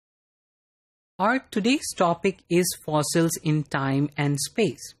Our today's topic is fossils in time and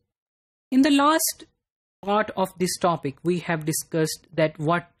space. In the last part of this topic, we have discussed that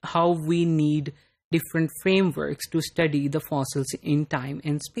how we need different frameworks to study the fossils in time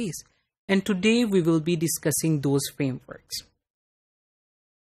and space. And today we will be discussing those frameworks.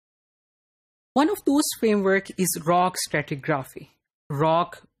 One of those frameworks is rock stratigraphy.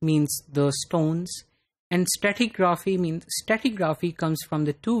 Rock means the stones, and stratigraphy comes from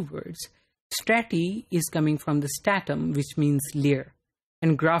the two words. Strati is coming from the stratum, which means layer,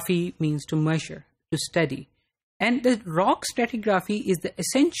 and graphy means to measure, to study. And the rock stratigraphy is the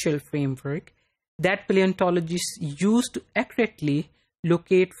essential framework that paleontologists use to accurately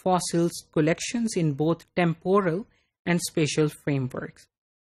locate fossils collections in both temporal and spatial frameworks.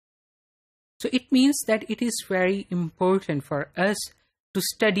 So it means that it is very important for us to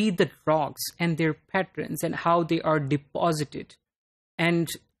study the rocks and their patterns and how they are deposited, and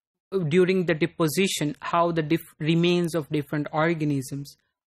during the deposition, how the remains of different organisms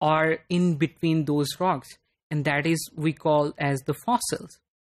are in between those rocks, and that is we call as the fossils.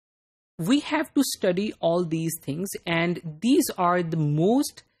 We have to study all these things, and these are the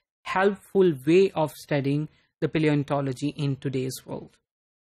most helpful way of studying the paleontology in today's world.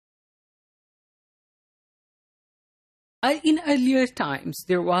 In earlier times,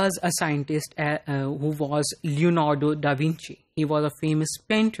 there was a scientist who was Leonardo da Vinci. He was a famous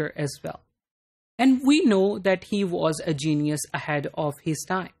painter as well. And we know that he was a genius ahead of his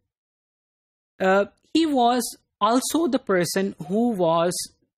time. He was also the person who was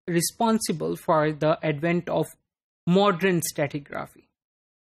responsible for the advent of modern stratigraphy.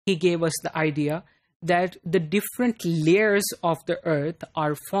 He gave us the idea that the different layers of the earth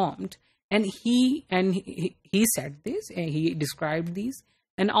are formed, and he said this, and he described these,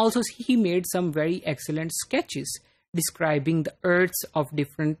 and also he made some very excellent sketches describing the earths of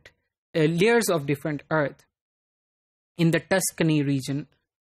different layers of different earth in the Tuscany region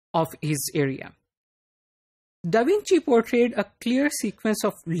of his area. Da Vinci portrayed a clear sequence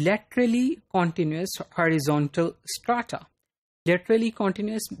of laterally continuous horizontal strata. Laterally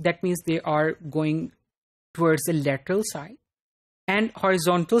continuous, that means they are going towards the lateral side. And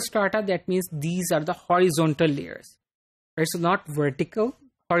horizontal strata, that means these are the horizontal layers. Right? So not vertical,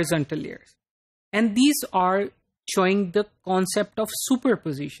 horizontal layers. And these are showing the concept of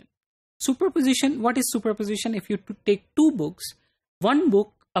superposition. Superposition, what is superposition? If you take two books, one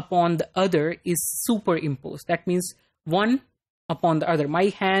book upon the other is superimposed. That means one upon the other.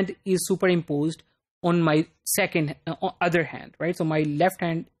 My hand is superimposed on my other hand, right? So my left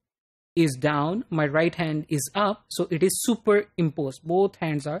hand is down, my right hand is up, so it is superimposed. Both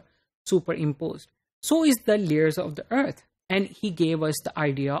hands are superimposed. So is the layers of the earth. And he gave us the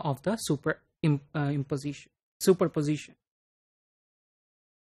idea of the superposition.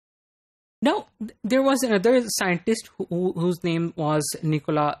 Now, there was another scientist whose name was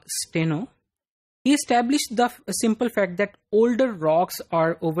Nikola Tesla. He established the simple fact that older rocks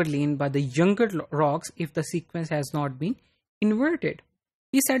are overlain by the younger rocks if the sequence has not been inverted.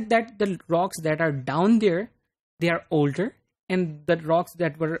 He said that the rocks that are down there, they are older, and the rocks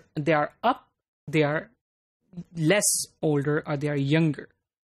that they are up, they are less older, or they are younger.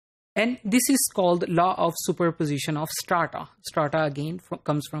 And this is called law of superposition of strata. Strata again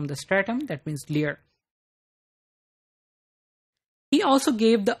comes from the stratum, that means layer. He also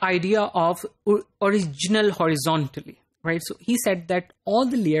gave the idea of original horizontally, right? So he said that all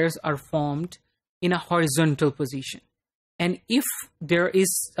the layers are formed in a horizontal position. And if there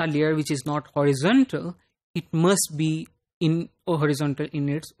is a layer which is not horizontal, it must be horizontal in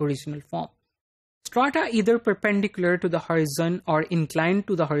its original form. Strata either perpendicular to the horizon or inclined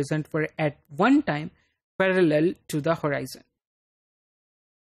to the horizon were at one time parallel to the horizon.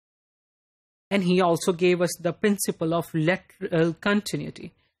 And he also gave us the principle of lateral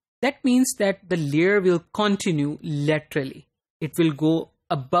continuity. That means that the layer will continue laterally. It will go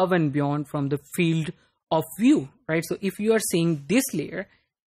above and beyond from the field of view, right? So if you are seeing this layer,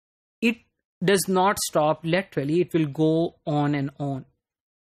 it does not stop laterally, it will go on and on.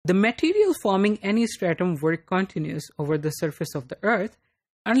 The material forming any stratum were continuous over the surface of the earth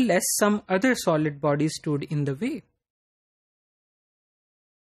unless some other solid body stood in the way.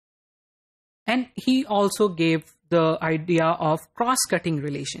 And he also gave the idea of cross-cutting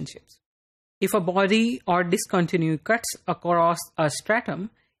relationships. If a body or discontinue cuts across a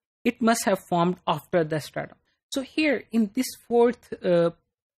stratum, it must have formed after the stratum. So here in this fourth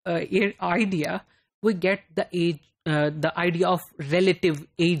idea, we get the idea of relative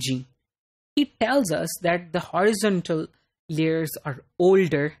aging. He tells us that the horizontal layers are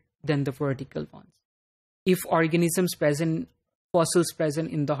older than the vertical ones. If organisms present, fossils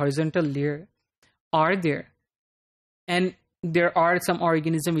present in the horizontal layer are there, and there are some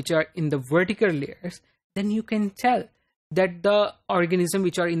organisms which are in the vertical layers, then you can tell that the organisms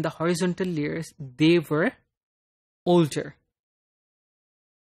which are in the horizontal layers, they were older.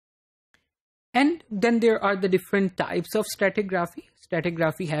 And then there are the different types of stratigraphy.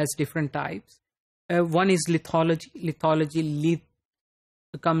 Stratigraphy has different types. One is lithology. Lithology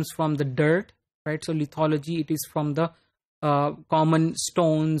comes from the dirt, right? So lithology, it is from the common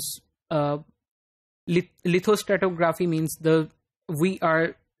stones. Lithostratigraphy means we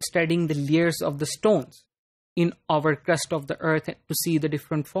are studying the layers of the stones in our crust of the earth to see the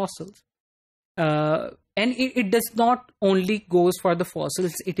different fossils. And it does not only goes for the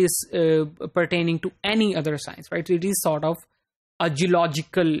fossils, it is pertaining to any other science, right? It is sort of a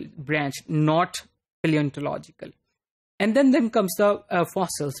geological branch, not paleontological. And then comes the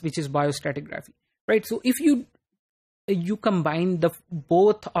fossils, which is biostratigraphy, right? So if you combine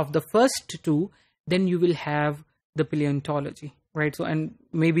both of the first two, then you will have the paleontology, right? So, and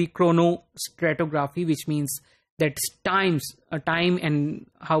maybe chronostratigraphy, which means that time and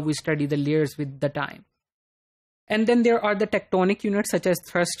how we study the layers with the time. And then there are the tectonic units such as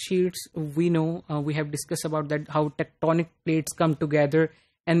thrust sheets. We know, we have discussed about that, how tectonic plates come together,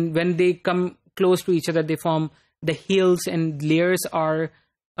 and when they come close to each other, they form the hills, and layers are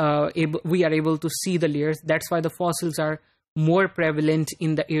we are able to see the layers. That's why the fossils are more prevalent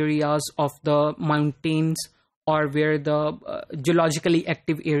in the areas of the mountains or where the geologically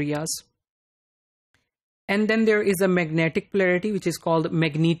active areas. And then there is a magnetic polarity, which is called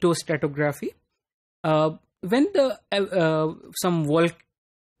magnetostratigraphy. When some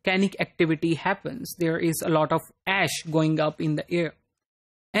volcanic activity happens, there is a lot of ash going up in the air.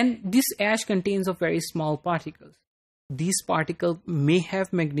 And this ash contains of very small particles. These particles may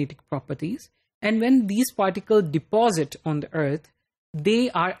have magnetic properties. And when these particles deposit on the Earth, they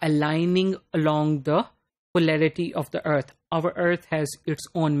are aligning along the polarity of the Earth. Our Earth has its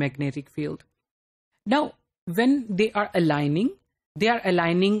own magnetic field. Now, when they are aligning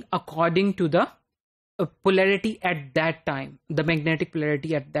according to the polarity at that time, the magnetic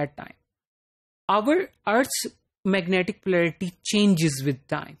polarity at that time. Our Earth's magnetic polarity changes with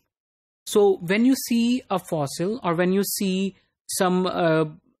time. So when you see a fossil or when you see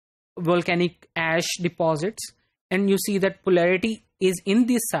some volcanic ash deposits and you see that polarity is in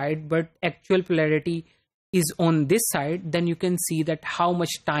this side but actual polarity is on this side, then you can see that how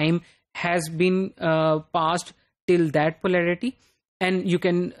much time has been passed till that polarity, and you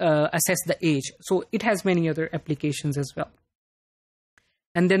can assess the age. So it has many other applications as well.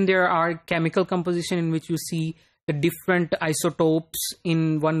 And then there are chemical composition in which you see the different isotopes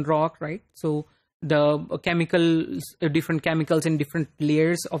in one rock, right? So the chemicals, different chemicals in different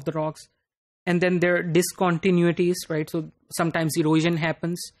layers of the rocks. And then there are discontinuities, right? So sometimes erosion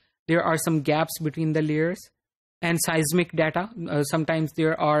happens. There are some gaps between the layers. And seismic data. Sometimes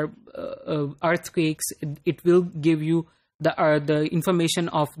there are earthquakes. It will give you the information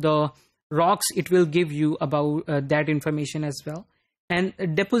of the rocks. It will give you about that information as well. And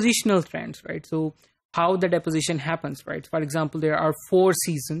depositional trends, right? So how the deposition happens, right? For example, there are 4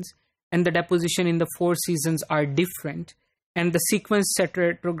 seasons, and the deposition in the 4 seasons are different. And the sequence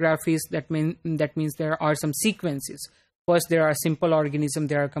stratigraphies, that means there are some sequences. First, there are simple organisms.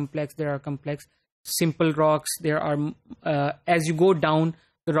 There are complex. Simple rocks. There are as you go down,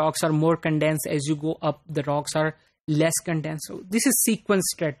 the rocks are more condensed. As you go up, the rocks are less condensed. So this is sequence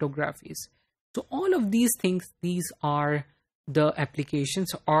stratigraphies. So all of these things, these are the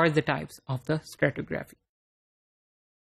applications or the types of the stratigraphy.